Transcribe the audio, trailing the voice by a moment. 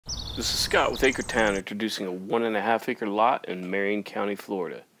This is Scott with Acretown introducing a 1.5 acre lot in Marion County,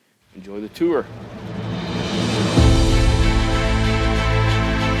 Florida. Enjoy the tour.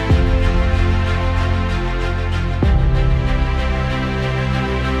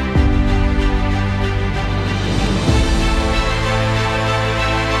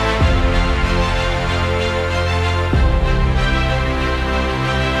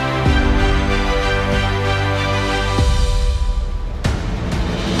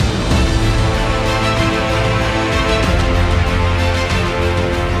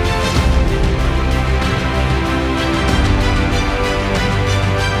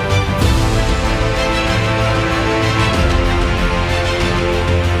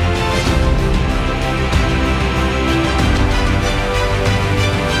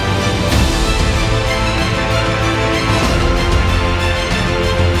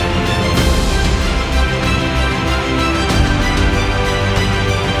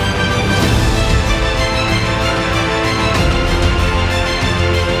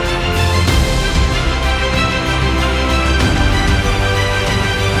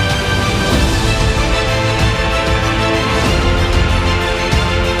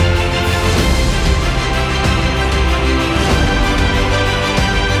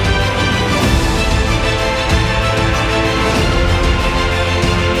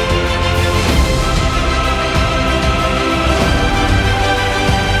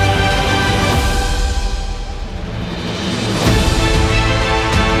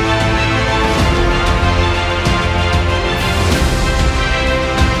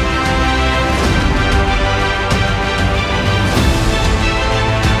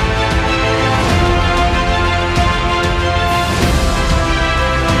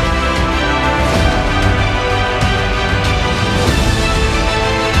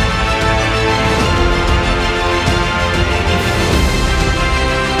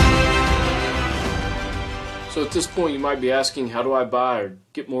 So at this point you might be asking, how do I buy or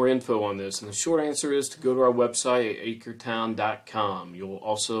get more info on this? And the short answer is to go to our website at acretown.com. You'll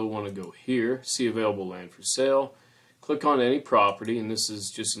also want to go here, see available land for sale, click on any property, and this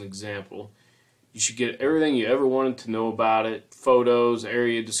is just an example. You should get everything you ever wanted to know about it, photos,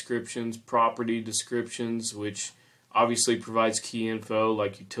 area descriptions, property descriptions, which obviously provides key info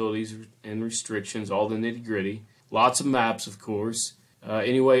like utilities and restrictions, all the nitty-gritty. Lots of maps, of course.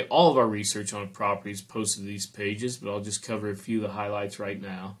 Anyway, all of our research on a property is posted to these pages, but I'll just cover a few of the highlights right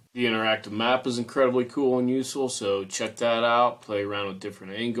now. The interactive map is incredibly cool and useful, so check that out. Play around with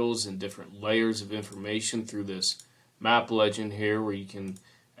different angles and different layers of information through this map legend here, where you can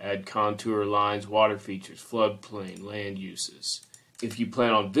add contour lines, water features, floodplain, land uses. If you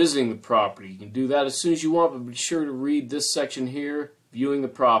plan on visiting the property, you can do that as soon as you want, but be sure to read this section here, viewing the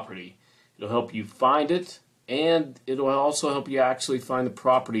property. It'll help you find it, and it'll also help you actually find the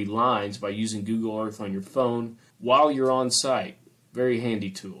property lines by using Google Earth on your phone while you're on site. Very handy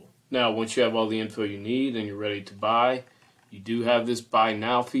tool. Now, once you have all the info you need and you're ready to buy, you do have this Buy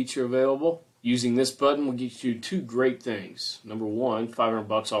Now feature available. Using this button will get you two great things. Number one,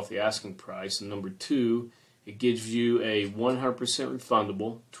 $500 off the asking price, and number two, it gives you a 100%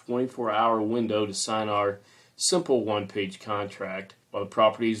 refundable 24-hour window to sign our simple one-page contract while the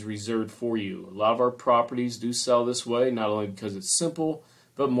property is reserved for you. A lot of our properties do sell this way, not only because it's simple,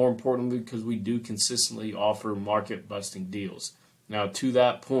 but more importantly because we do consistently offer market-busting deals. Now, to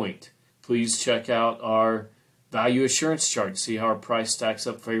that point, please check out our value assurance chart to see how our price stacks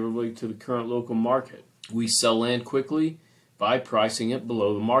up favorably to the current local market. We sell land quickly by pricing it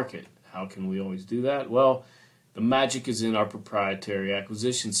below the market. How can we always do that? Well, the magic is in our proprietary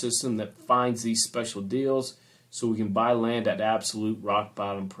acquisition system that finds these special deals so we can buy land at absolute rock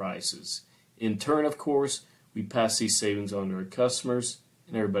bottom prices. In turn, of course, we pass these savings on to our customers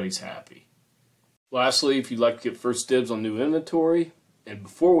and everybody's happy. Lastly, if you'd like to get first dibs on new inventory, and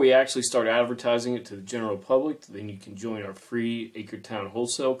before we actually start advertising it to the general public, then you can join our free Acretown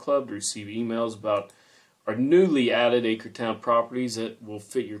Wholesale Club to receive emails about our newly added Acretown properties that will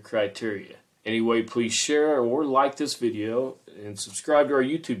fit your criteria. Anyway, please share or like this video and subscribe to our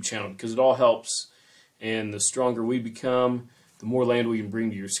YouTube channel because it all helps. And the stronger we become, the more land we can bring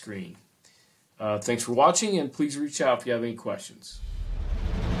to your screen. Thanks for watching, and please reach out if you have any questions.